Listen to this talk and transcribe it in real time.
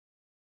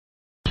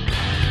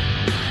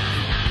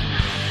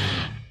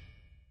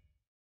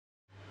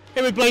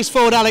Here with Blaze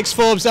forward Alex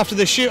Forbes after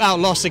the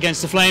shootout loss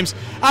against the Flames.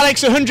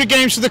 Alex, 100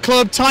 games for the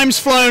club, time's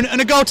flown,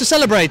 and a goal to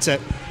celebrate it.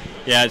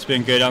 Yeah, it's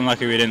been good.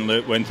 Unlucky we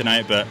didn't win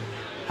tonight, but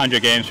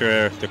 100 games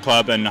for the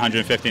club and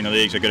 150 in the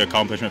league is a good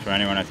accomplishment for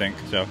anyone, I think.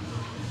 So,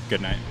 good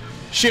night.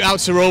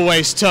 Shootouts are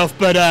always tough,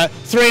 but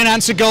 3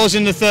 unanswered goals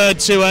in the third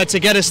to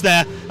get us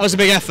there. That was a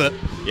big effort.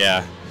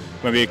 Yeah,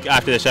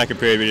 after the second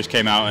period, we just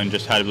came out and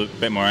just had a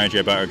bit more energy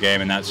about our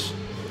game, and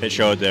it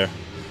showed there.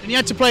 And you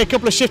had to play a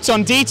couple of shifts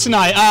on D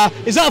tonight.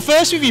 Is that a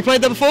first? Have you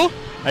played there before?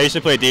 I used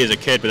to play D as a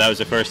kid, but that was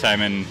the first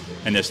time in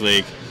this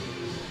league.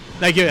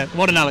 Thank you.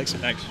 Well done, Alex.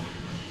 Thanks.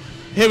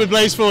 Here with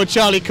Blaze forward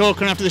Charlie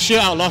Corcoran after the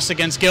shootout loss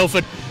against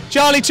Guildford.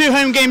 Charlie, 2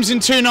 home games in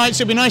 2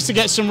 nights. It'll be nice to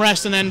get some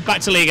rest and then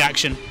back to league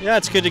action. Yeah,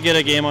 it's good to get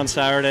a game on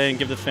Saturday and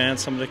give the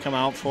fans something to come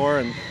out for.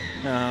 And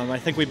I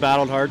think we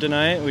battled hard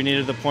tonight. We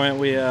needed the point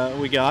we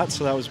got,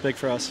 so that was big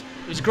for us.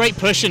 It was a great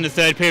push in the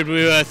third period.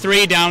 We were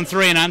 3 down,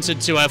 3 unanswered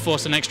to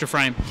force an extra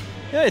frame.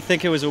 Yeah, I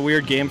think it was a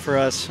weird game for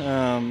us.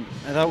 I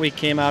thought we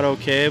came out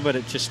okay, but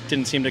it just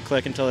didn't seem to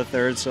click until the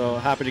third, so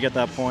happy to get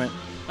that point.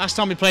 Last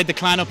time we played the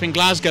Clan up in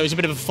Glasgow, it was a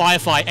bit of a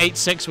firefight,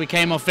 8-6, we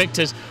came off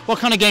victors. What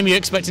kind of game are you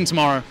expecting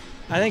tomorrow?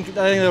 I think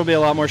there'll be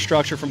a lot more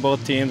structure from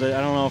both teams. I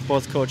don't know if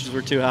both coaches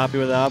were too happy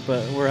with that,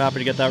 but we're happy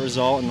to get that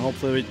result, and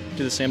hopefully we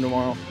do the same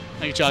tomorrow.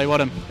 Thank you, Charlie. Well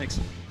done. Thanks.